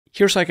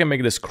Here's how I can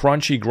make this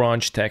crunchy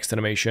grunge text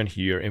animation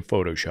here in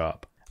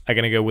Photoshop. I'm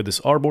gonna go with this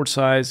artboard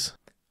size.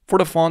 For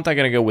the font, I'm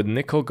gonna go with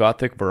Nickel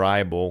Gothic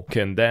Variable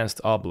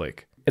Condensed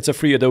Oblique. It's a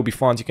free Adobe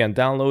font you can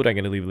download. I'm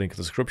gonna leave a link in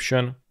the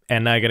description.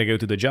 And now I'm gonna go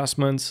to the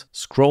adjustments,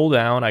 scroll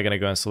down, I'm gonna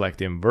go and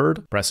select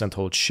invert, press and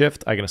hold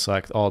shift, I'm gonna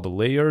select all the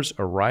layers,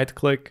 a right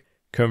click,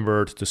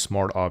 convert to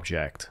smart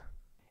object.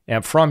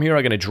 And from here,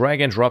 I'm gonna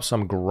drag and drop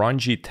some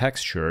grungy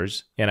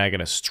textures, and I'm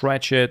gonna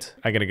stretch it.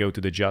 I'm gonna go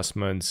to the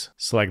adjustments,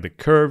 select the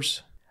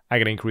curves, I'm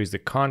gonna increase the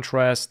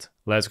contrast.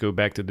 Let's go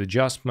back to the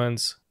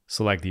adjustments,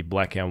 select the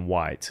black and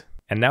white.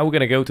 And now we're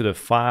gonna go to the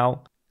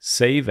file,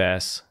 save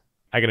as,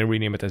 I'm gonna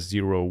rename it as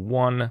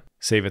 01,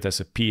 save it as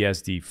a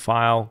PSD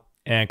file,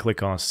 and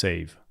click on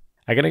save.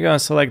 I'm gonna go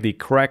and select the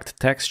correct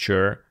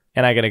texture,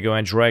 and I'm gonna go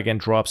and drag and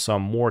drop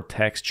some more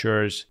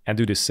textures and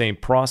do the same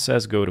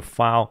process. Go to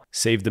file,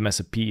 save them as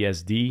a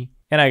PSD,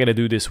 and I'm gonna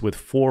do this with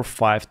 4 or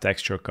 5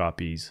 texture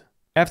copies.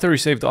 After you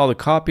saved all the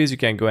copies, you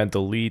can go and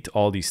delete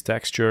all these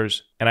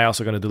textures, and I'm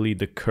also gonna delete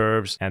the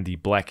curves and the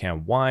black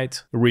and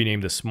white, rename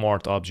the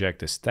smart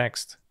object as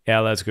text.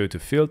 And let's go to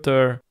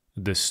filter,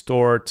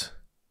 distort,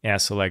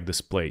 and select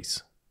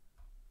displace.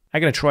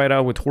 I'm gonna try it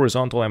out with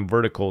horizontal and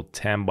vertical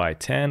 10 by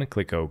 10,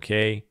 click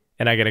OK.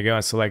 And I'm gonna go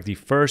and select the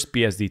first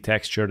PSD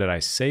texture that I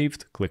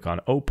saved, click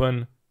on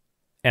open.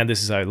 And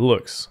this is how it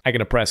looks. I'm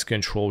gonna press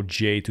Ctrl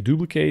J to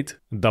duplicate,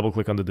 double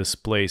click on the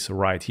displace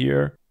right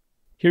here.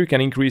 Here you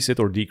can increase it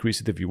or decrease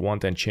it if you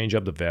want and change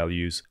up the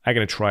values. I'm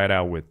gonna try it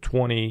out with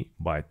 20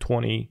 by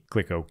 20,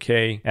 click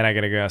OK. And I'm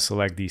gonna go and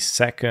select the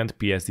second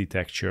PSD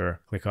texture,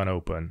 click on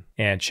open.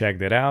 And check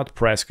that out,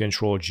 press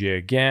Ctrl J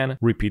again,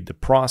 repeat the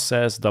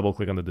process, double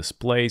click on the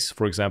displace.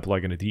 For example,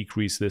 I'm gonna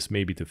decrease this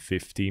maybe to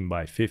 15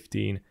 by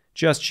 15.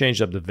 Just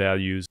change up the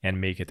values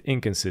and make it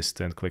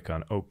inconsistent, click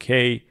on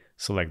OK,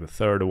 select the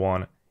third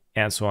one,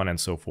 and so on and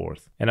so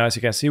forth. And as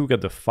you can see, we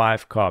got the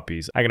 5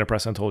 copies. I'm gonna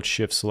press and hold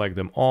shift, select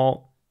them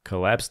all,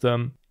 collapse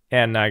them,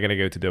 and now I'm gonna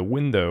go to the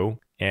window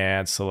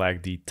and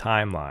select the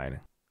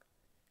timeline.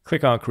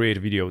 Click on create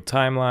video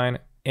timeline,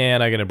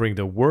 and I'm gonna bring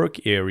the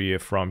work area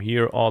from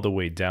here all the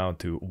way down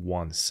to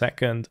 1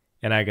 second,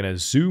 and I'm gonna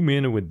zoom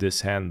in with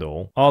this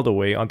handle all the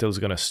way until it's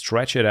gonna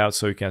stretch it out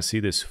so you can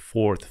see this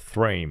 4th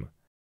frame.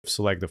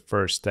 Select the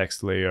first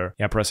text layer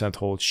and press and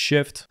hold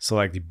shift,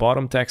 select the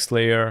bottom text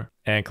layer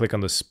and click on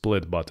the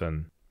split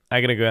button.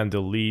 I'm gonna go and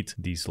delete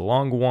these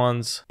long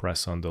ones,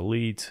 press on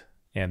delete,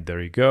 and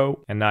there you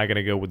go. And now I'm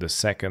gonna go with the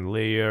second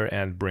layer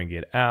and bring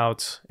it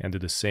out and do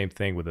the same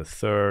thing with the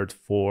 3rd,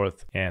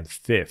 4th, and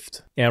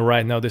 5th. And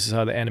right now this is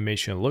how the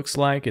animation looks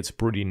like. It's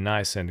pretty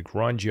nice and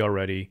grungy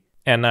already.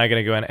 And now I'm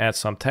gonna go and add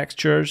some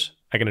textures.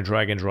 I'm gonna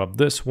drag and drop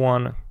this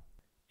one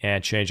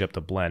and change up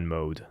the blend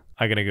mode.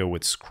 I'm gonna go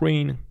with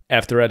screen.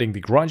 After adding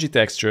the grungy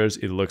textures,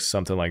 it looks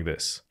something like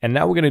this. And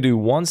now we're gonna do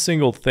one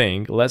single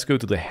thing. Let's go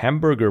to the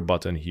hamburger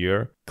button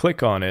here,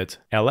 click on it,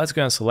 and let's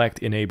go and select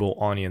enable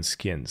onion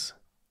skins.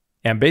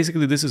 And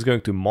basically this is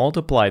going to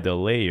multiply the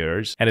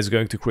layers and is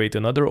going to create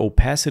another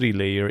opacity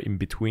layer in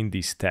between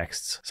these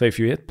texts. So if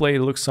you hit play,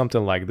 it looks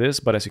something like this,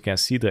 but as you can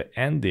see, the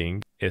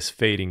ending is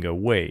fading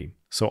away.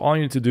 So all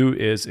you need to do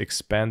is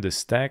expand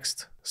this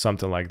text,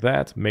 something like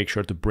that. Make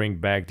sure to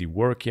bring back the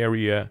work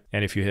area,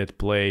 and if you hit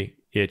play,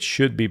 it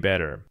should be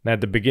better. Now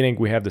at the beginning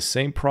we have the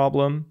same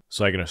problem,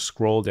 so I'm gonna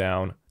scroll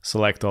down,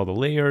 select all the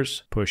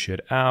layers, push it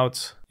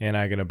out, and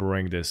I'm gonna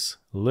bring this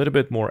a little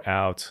bit more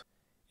out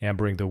and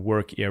bring the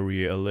work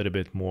area a little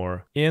bit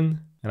more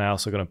in. And I'm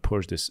also gonna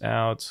push this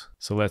out.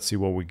 So let's see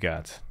what we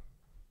got.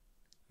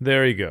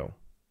 There you go.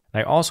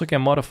 I also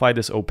can modify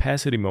this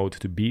opacity mode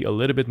to be a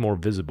little bit more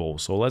visible.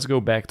 So let's go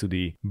back to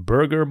the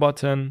burger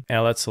button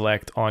and let's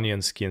select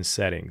onion skin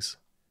settings.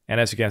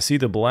 And as you can see,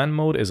 the blend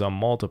mode is on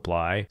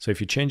multiply. So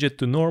if you change it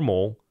to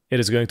normal,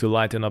 it is going to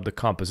lighten up the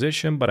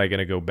composition, but I'm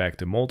gonna go back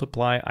to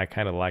multiply. I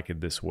kind of like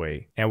it this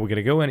way. And we're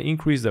gonna go and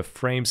increase the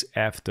frames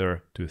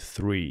after to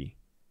 3.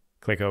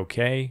 Click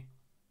OK,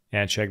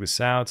 and check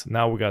this out.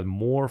 Now we got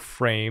more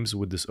frames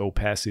with this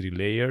opacity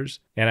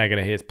layers, and I'm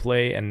gonna hit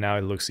play, and now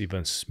it looks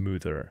even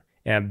smoother.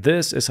 And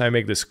this is how I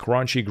make this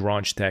crunchy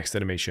grunge text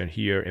animation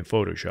here in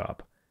Photoshop.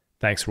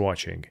 Thanks for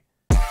watching.